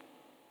you.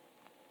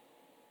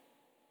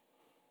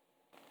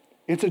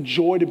 It's a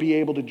joy to be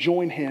able to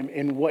join him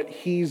in what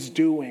he's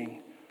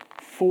doing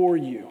for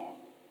you.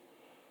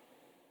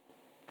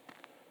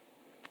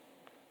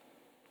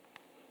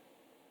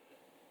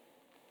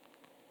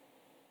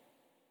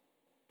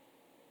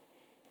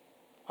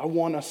 I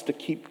want us to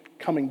keep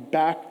coming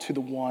back to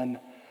the one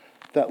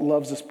that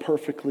loves us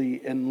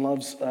perfectly and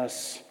loves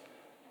us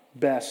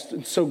best.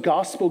 And so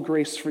gospel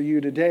grace for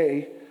you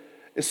today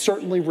is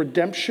certainly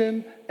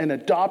redemption and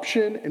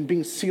adoption and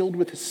being sealed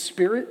with his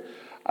Spirit.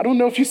 I don't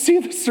know if you see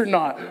this or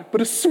not, but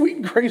a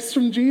sweet grace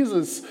from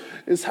Jesus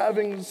is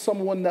having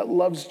someone that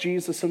loves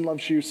Jesus and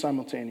loves you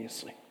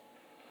simultaneously.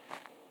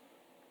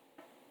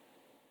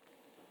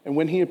 And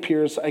when he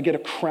appears, I get a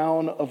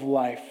crown of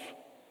life.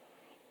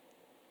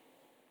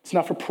 It's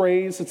not for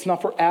praise. It's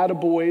not for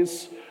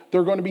attaboys. There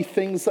are going to be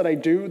things that I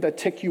do that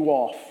tick you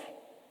off.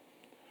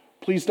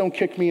 Please don't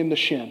kick me in the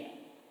shin.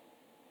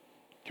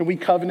 Can we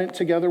covenant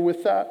together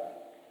with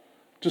that?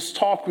 Just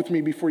talk with me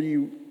before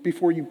you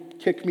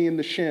kick me in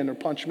the shin or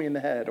punch me in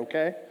the head,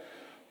 okay?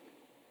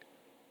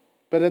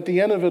 But at the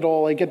end of it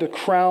all, I get the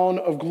crown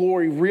of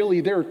glory.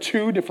 Really, there are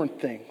two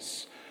different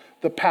things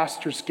the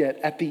pastors get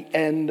at the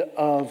end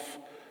of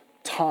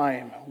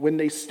time when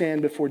they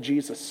stand before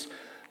Jesus.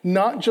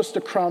 Not just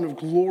a crown of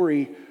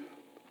glory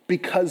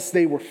because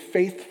they were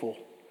faithful,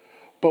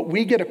 but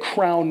we get a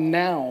crown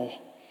now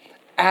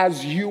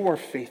as you are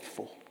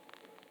faithful.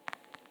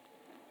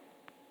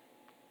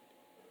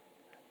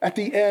 At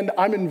the end,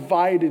 I'm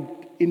invited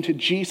into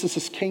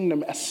Jesus'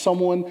 kingdom as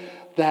someone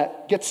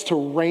that gets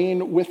to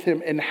reign with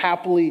him and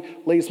happily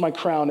lays my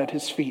crown at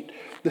his feet.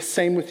 The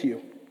same with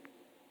you.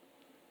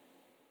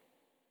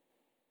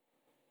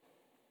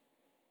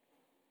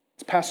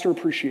 It's Pastor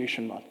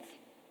Appreciation Month.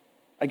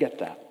 I get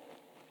that.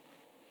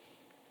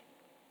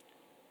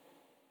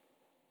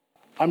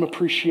 I'm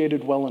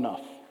appreciated well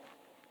enough.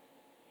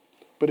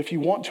 But if you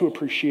want to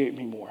appreciate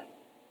me more,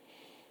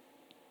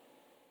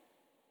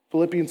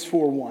 Philippians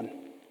 4:1,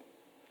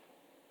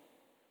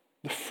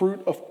 the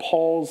fruit of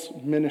Paul's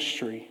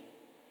ministry,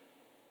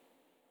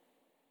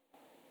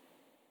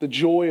 the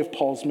joy of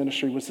Paul's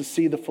ministry was to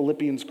see the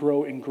Philippians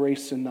grow in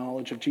grace and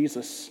knowledge of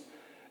Jesus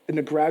and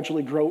to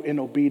gradually grow in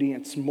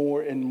obedience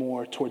more and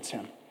more towards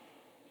him.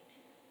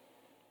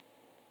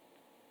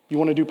 You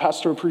want to do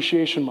Pastor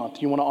Appreciation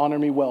Month? You want to honor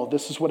me well?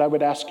 This is what I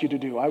would ask you to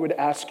do. I would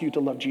ask you to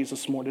love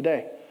Jesus more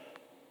today.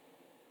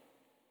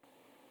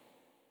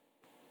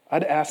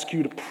 I'd ask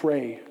you to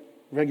pray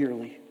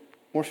regularly,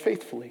 more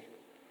faithfully,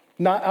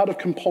 not out of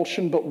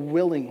compulsion, but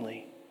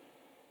willingly.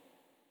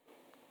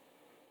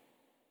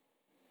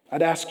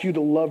 I'd ask you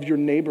to love your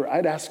neighbor.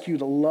 I'd ask you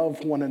to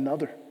love one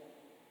another.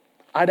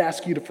 I'd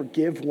ask you to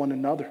forgive one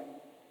another.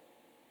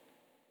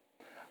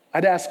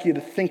 I'd ask you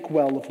to think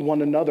well of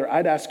one another.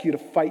 I'd ask you to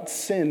fight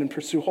sin and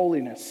pursue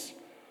holiness.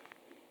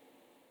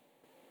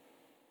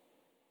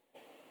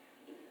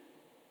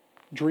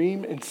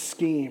 Dream and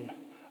scheme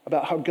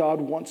about how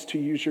God wants to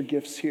use your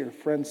gifts here.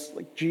 Friends,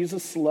 like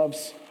Jesus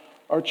loves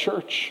our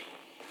church.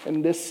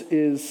 And this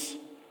is,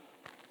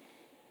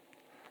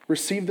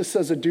 receive this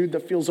as a dude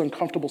that feels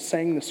uncomfortable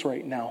saying this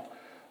right now.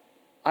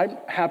 I'm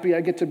happy I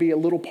get to be a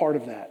little part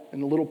of that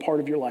and a little part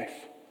of your life.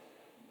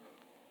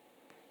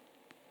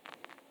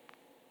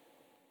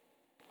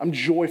 I'm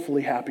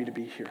joyfully happy to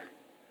be here.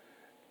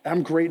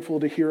 I'm grateful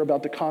to hear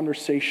about the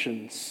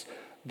conversations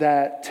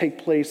that take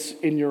place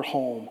in your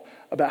home,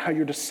 about how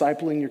you're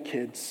discipling your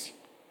kids,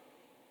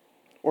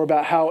 or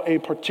about how a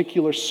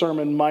particular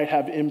sermon might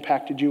have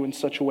impacted you in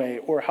such a way,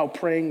 or how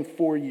praying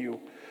for you,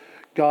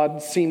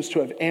 God seems to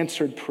have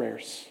answered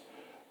prayers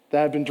that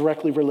have been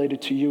directly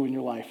related to you in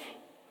your life.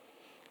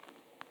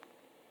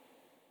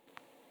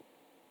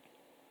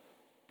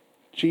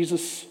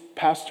 Jesus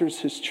pastors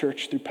his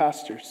church through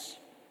pastors.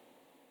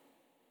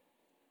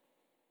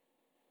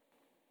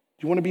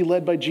 You want to be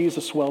led by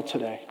Jesus well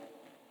today?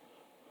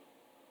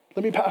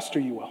 Let me pastor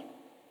you well.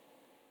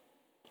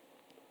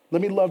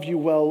 Let me love you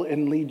well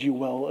and lead you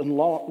well and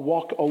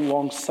walk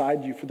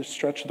alongside you for the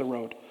stretch of the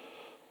road.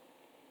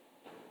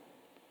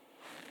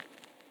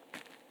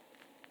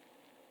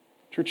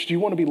 Church, do you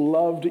want to be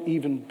loved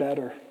even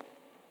better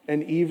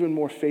and even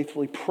more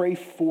faithfully? Pray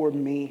for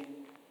me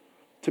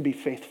to be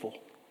faithful.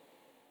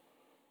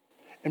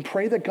 And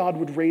pray that God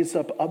would raise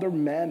up other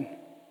men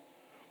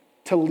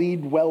to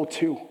lead well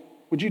too.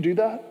 Would you do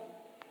that?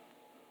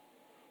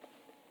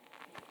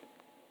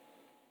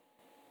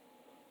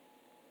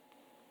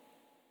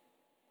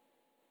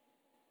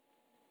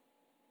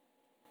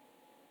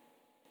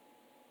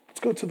 Let's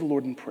go to the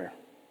Lord in prayer.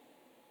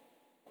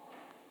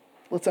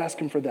 Let's ask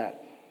him for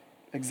that,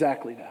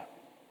 exactly that.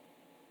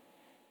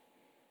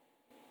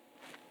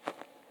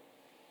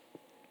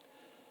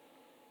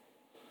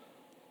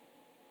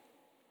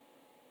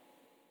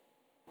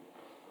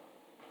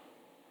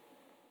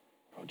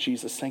 Oh,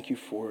 Jesus, thank you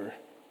for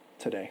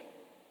today.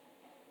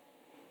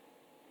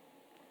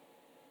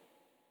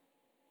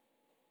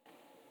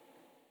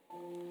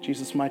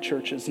 Jesus, my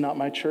church is not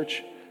my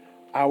church.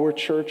 Our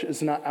church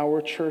is not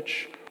our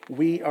church.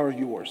 We are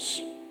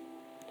yours.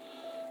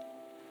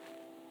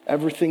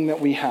 Everything that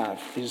we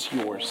have is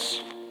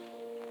yours.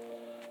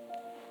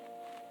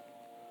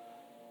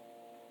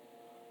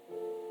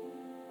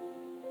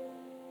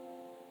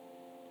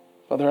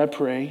 Father, I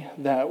pray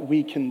that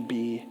we can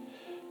be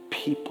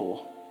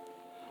people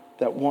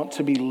that want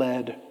to be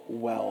led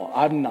well.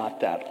 I'm not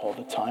that all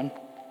the time.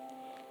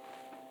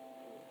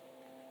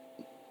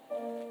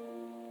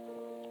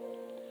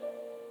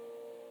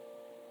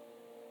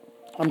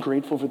 I'm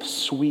grateful for the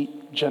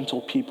sweet, gentle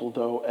people,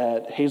 though,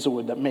 at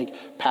Hazelwood that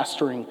make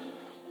pastoring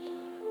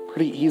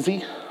pretty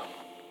easy.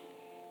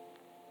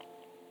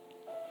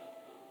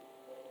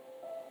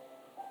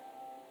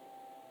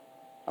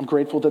 I'm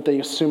grateful that they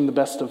assume the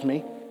best of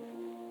me.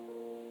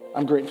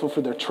 I'm grateful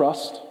for their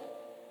trust.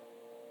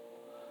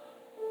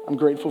 I'm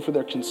grateful for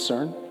their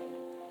concern.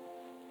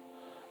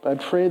 But I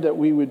pray that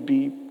we would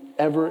be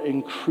ever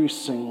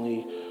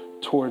increasingly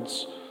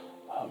towards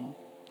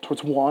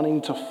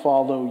wanting to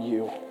follow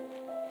you,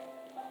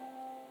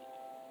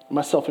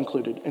 myself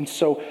included. And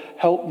so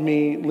help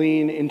me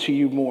lean into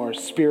you more.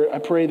 Spirit, I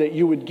pray that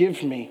you would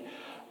give me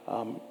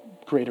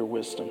greater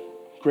wisdom,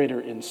 greater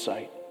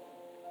insight.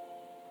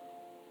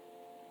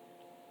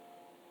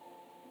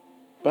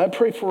 But I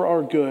pray for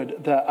our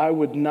good that I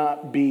would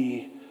not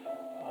be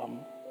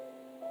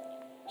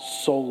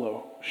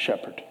solo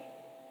shepherd.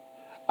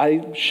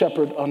 I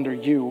shepherd under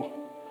you,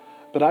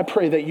 but I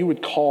pray that you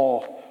would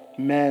call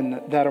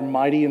men that are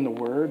mighty in the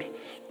word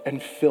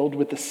and filled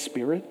with the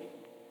Spirit,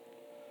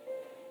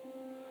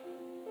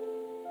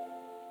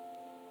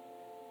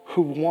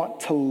 who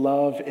want to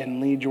love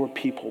and lead your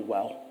people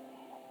well.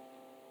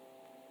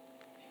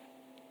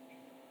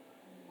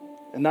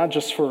 And not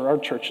just for our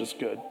church's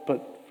good,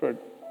 but for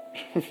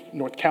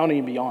North County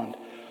and beyond.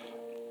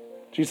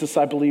 Jesus,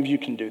 I believe you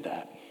can do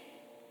that.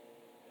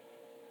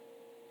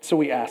 So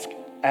we ask,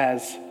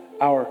 as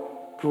our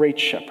great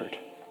shepherd,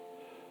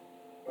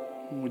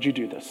 would you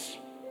do this?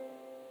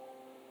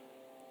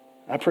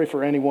 I pray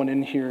for anyone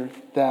in here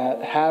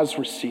that has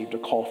received a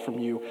call from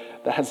you,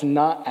 that has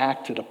not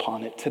acted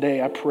upon it.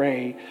 Today, I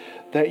pray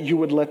that you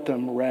would let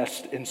them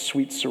rest in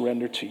sweet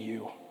surrender to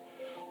you,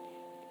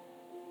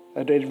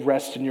 that they'd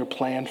rest in your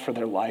plan for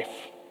their life,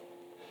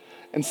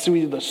 and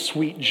see the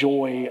sweet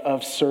joy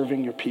of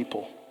serving your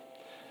people.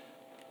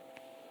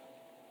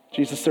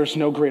 Jesus, there's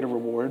no greater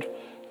reward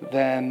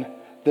than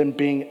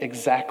being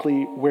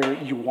exactly where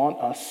you want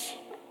us.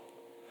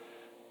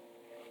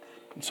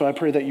 And so I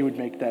pray that you would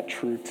make that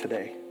true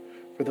today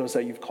for those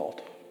that you've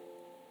called.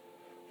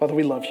 Father,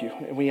 we love you,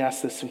 and we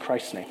ask this in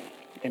Christ's name.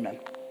 Amen.